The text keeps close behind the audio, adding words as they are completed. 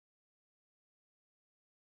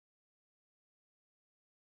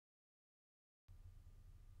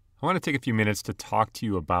I want to take a few minutes to talk to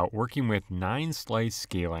you about working with 9-slice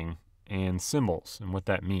scaling and symbols and what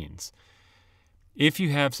that means. If you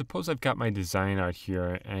have, suppose I've got my design out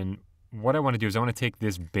here, and what I want to do is I want to take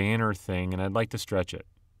this banner thing and I'd like to stretch it.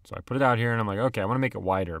 So I put it out here and I'm like, okay, I want to make it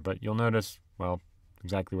wider, but you'll notice, well,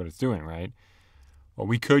 exactly what it's doing, right? Well,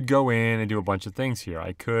 we could go in and do a bunch of things here.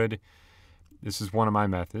 This is one of my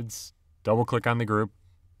methods, double click on the group,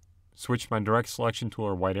 switch my direct selection tool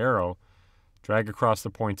or white arrow, drag across the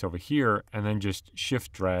points over here, and then just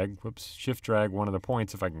shift drag one of the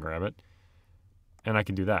points if I can grab it. And I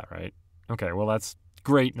can do that, right? Okay, well that's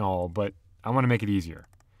great and all, but I want to make it easier.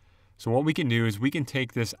 So what we can do is we can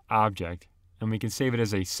take this object and we can save it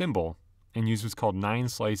as a symbol and use what's called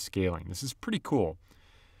 9-slice scaling. This is pretty cool.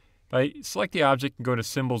 If I select the object and go to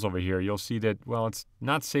symbols over here, you'll see that, well, it's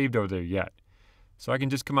not saved over there yet. So I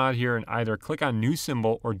can just come out here and either click on new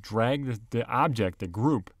symbol or drag the object, the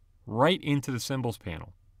group, right into the symbols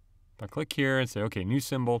panel. If I click here and say, okay, new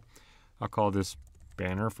symbol, I'll call this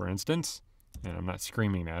banner, for instance. And I'm not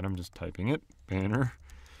screaming that, I'm just typing it, banner.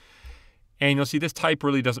 And you'll see this type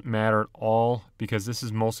really doesn't matter at all because this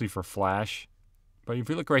is mostly for Flash. But if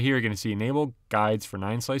you look right here, you're going to see enable guides for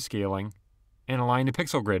 9-slice scaling and align to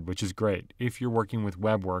pixel grid, which is great if you're working with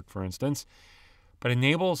web work, for instance. But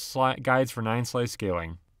enable guides for 9-slice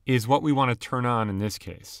scaling is what we want to turn on in this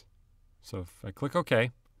case. So if I click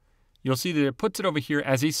OK, you'll see that it puts it over here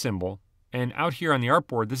as a symbol. And out here on the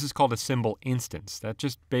artboard, this is called a symbol instance. That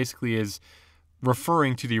just basically is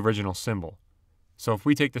referring to the original symbol. So if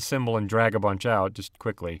we take the symbol and drag a bunch out just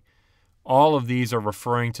quickly, all of these are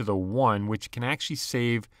referring to the one, which can actually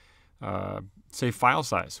save file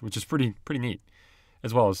size, which is pretty neat,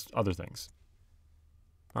 as well as other things.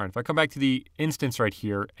 All right, if I come back to the instance right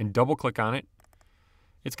here and double click on it,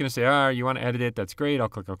 it's going to say, you want to edit it, that's great, I'll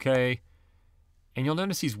click OK. And you'll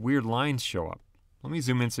notice these weird lines show up. Let me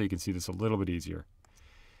zoom in so you can see this a little bit easier.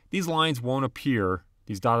 These lines won't appear,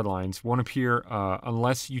 these dotted lines won't appear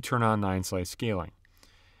unless you turn on 9-slice scaling.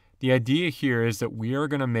 The idea here is that we are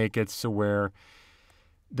going to make it so where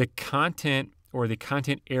the content or the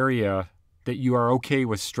content area that you are okay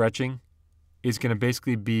with stretching is going to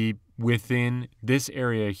basically be within this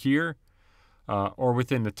area here or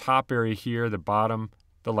within the top area here, the bottom,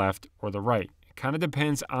 the left, or the right. It kind of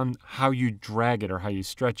depends on how you drag it or how you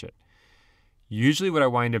stretch it. Usually what I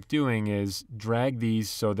wind up doing is drag these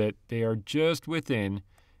so that they are just within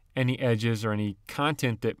any edges or any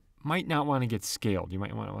content that might not want to get scaled. You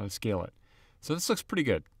might want to scale it. So this looks pretty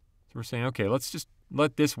good. So we're saying, okay, let's just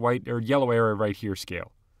let this white or yellow area right here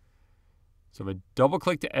scale. So if I double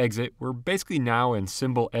click to exit, we're basically now in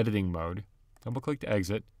symbol editing mode. Double click to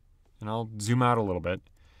exit, and I'll zoom out a little bit.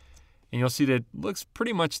 And you'll see that it looks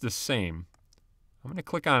pretty much the same. I'm going to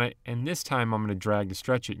click on it, and this time I'm going to drag to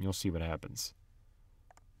stretch it, and you'll see what happens.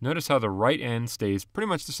 Notice how the right end stays pretty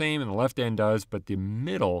much the same, and the left end does, but the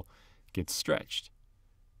middle gets stretched.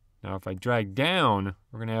 Now if I drag down,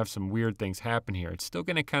 we're going to have some weird things happen here. It's still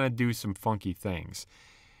going to kind of do some funky things.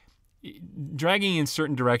 Dragging in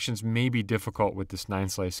certain directions may be difficult with this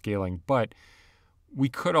 9-slice scaling, but we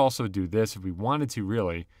could also do this if we wanted to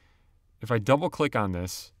really. If I double click on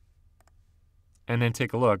this and then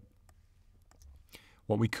take a look,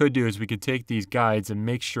 what we could do is we could take these guides and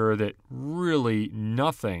make sure that really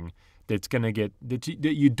nothing that's going to get, that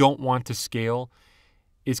you don't want to scale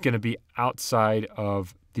is going to be outside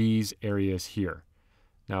of these areas here.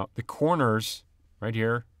 Now the corners right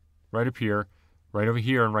here, right up here, right over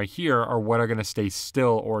here, and right here are what are going to stay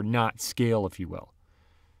still or not scale, if you will.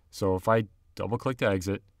 So if I double click to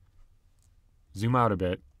exit, zoom out a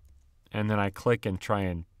bit, and then I click and try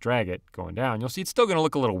and drag it going down, you'll see it's still going to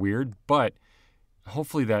look a little weird, but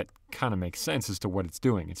hopefully that kind of makes sense as to what it's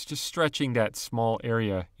doing. It's just stretching that small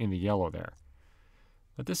area in the yellow there.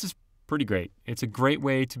 But this is pretty great. It's a great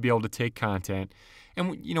way to be able to take content.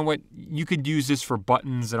 And you know what? You could use this for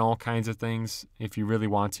buttons and all kinds of things if you really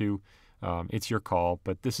want to. It's your call,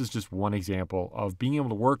 but this is just one example of being able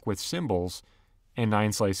to work with symbols and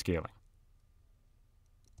 9-slice scaling.